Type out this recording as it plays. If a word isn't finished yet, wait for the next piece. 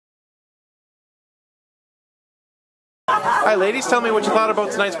Hi ladies, tell me what you thought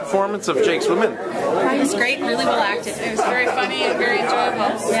about tonight's performance of Jake's Women. It was great, really well acted. It was very funny and very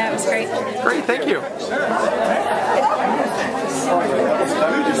enjoyable. Yeah, it was great. Great, thank you.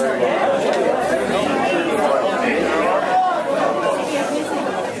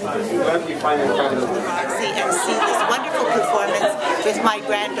 Roxy and see this wonderful performance with my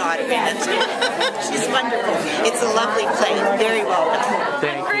granddaughter in it. She's wonderful. It's a lovely play, very well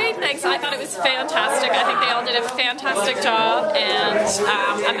done. Great, thanks. I thought it was fantastic. I think they all did a fantastic job, and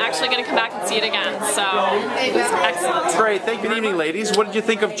I'm actually going to come back and see it again. So it was excellent. Great, thank you. Good evening, ladies. What did you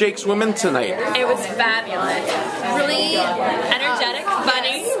think of Jake's Women tonight? It was fabulous. Really energetic,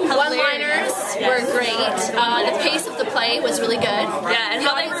 funny. One-liners were great. The pace of the play was really good. Yeah, and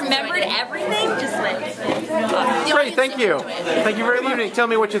how they remembered everything, just like. Great, thank you. Thank you very much. Tell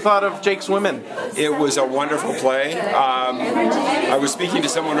me what you thought of Jake's Women. It was a wonderful play. I was speaking to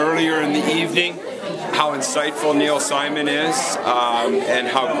someone earlier in the evening how insightful Neil Simon is and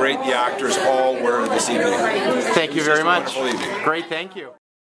how great the actors all were this evening. Thank you very much. Great, thank you.